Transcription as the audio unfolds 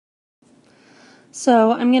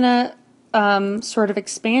So I'm going to sort of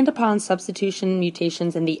expand upon substitution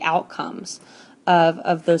mutations and the outcomes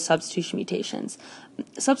of those substitution mutations.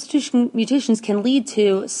 Substitution mutations can lead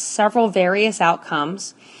to several various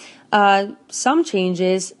outcomes. Some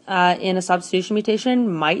changes in a substitution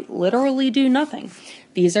mutation might literally do nothing.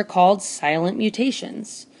 These are called silent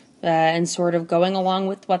mutations. And sort of going along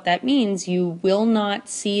with what that means, you will not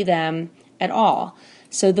see them at all.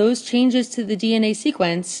 So those changes to the DNA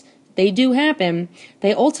sequence, they do happen.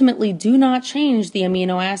 They ultimately do not change the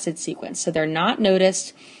amino acid sequence, so they're not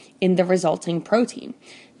noticed in the resulting protein.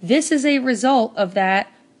 This is a result of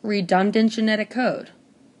that redundant genetic code.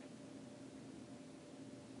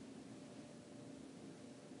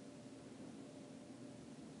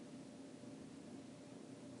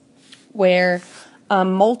 Where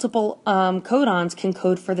multiple codons can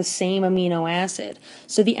code for the same amino acid.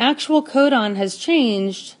 So the actual codon has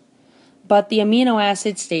changed, but the amino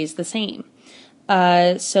acid stays the same.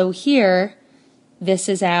 So here, this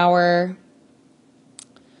is our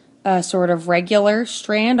sort of regular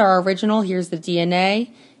strand, our original. Here's the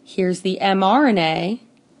DNA. Here's the mRNA,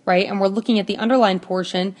 right? And we're looking at the underlined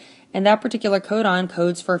portion, and that particular codon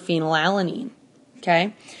codes for phenylalanine,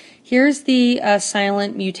 okay? Here's the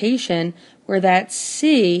silent mutation where that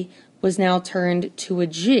C was now turned to a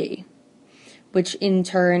G, which in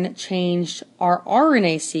turn changed our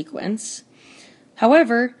RNA sequence.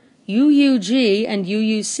 However, UUG and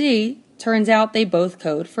UUC, turns out they both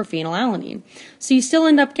code for phenylalanine. So you still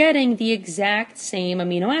end up getting the exact same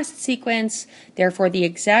amino acid sequence, therefore the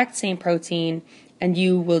exact same protein, and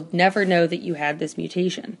you will never know that you had this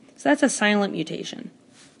mutation. So that's a silent mutation.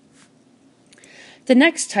 The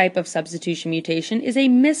next type of substitution mutation is a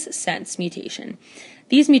missense mutation.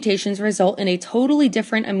 These mutations result in a totally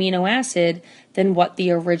different amino acid than what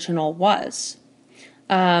the original was.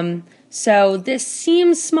 So this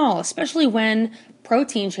seems small, especially when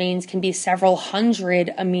protein chains can be several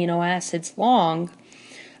hundred amino acids long.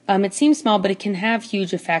 It seems small, but it can have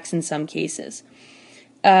huge effects in some cases.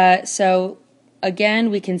 So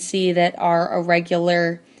again, we can see that our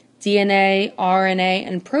irregular DNA, RNA,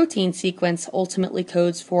 and protein sequence ultimately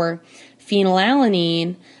codes for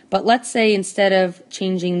phenylalanine, but let's say instead of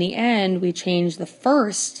changing the end, we change the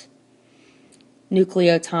first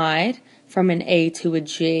nucleotide from an A to a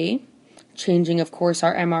G, changing, of course,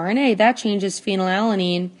 our mRNA. That changes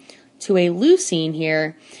phenylalanine to a leucine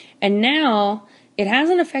here, and now it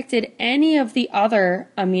hasn't affected any of the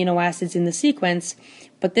other amino acids in the sequence,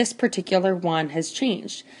 but this particular one has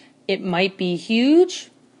changed. It might be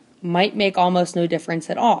huge, might make almost no difference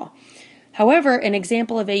at all. However, an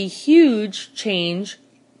example of a huge change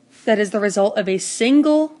that is the result of a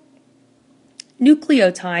single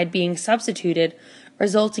nucleotide being substituted,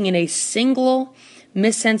 resulting in a single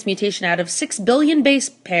missense mutation out of 6 billion base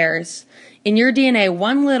pairs in your DNA,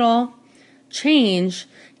 one little change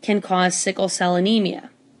can cause sickle cell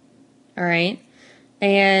anemia. All right?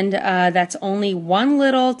 And that's only one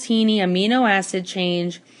little teeny amino acid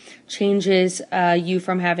change changes you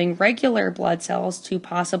from having regular blood cells to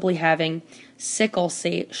possibly having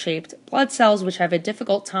sickle-shaped blood cells, which have a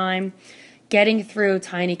difficult time getting through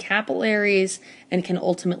tiny capillaries and can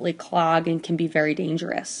ultimately clog and can be very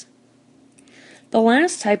dangerous. The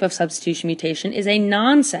last type of substitution mutation is a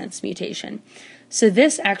nonsense mutation. So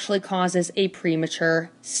this actually causes a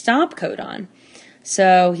premature stop codon.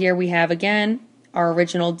 So here we have again our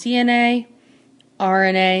original DNA,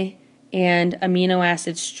 RNA, and amino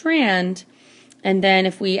acid strand, and then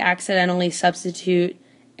if we accidentally substitute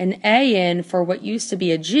an A in for what used to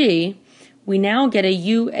be a G, we now get a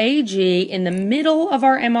UAG in the middle of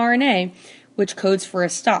our mRNA, which codes for a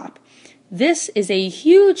stop. This is a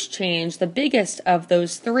huge change, the biggest of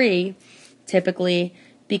those three, typically,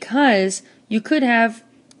 because you could have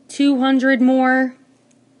 200 more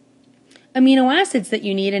amino acids that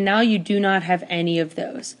you need, and now you do not have any of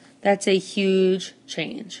those. That's a huge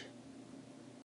change.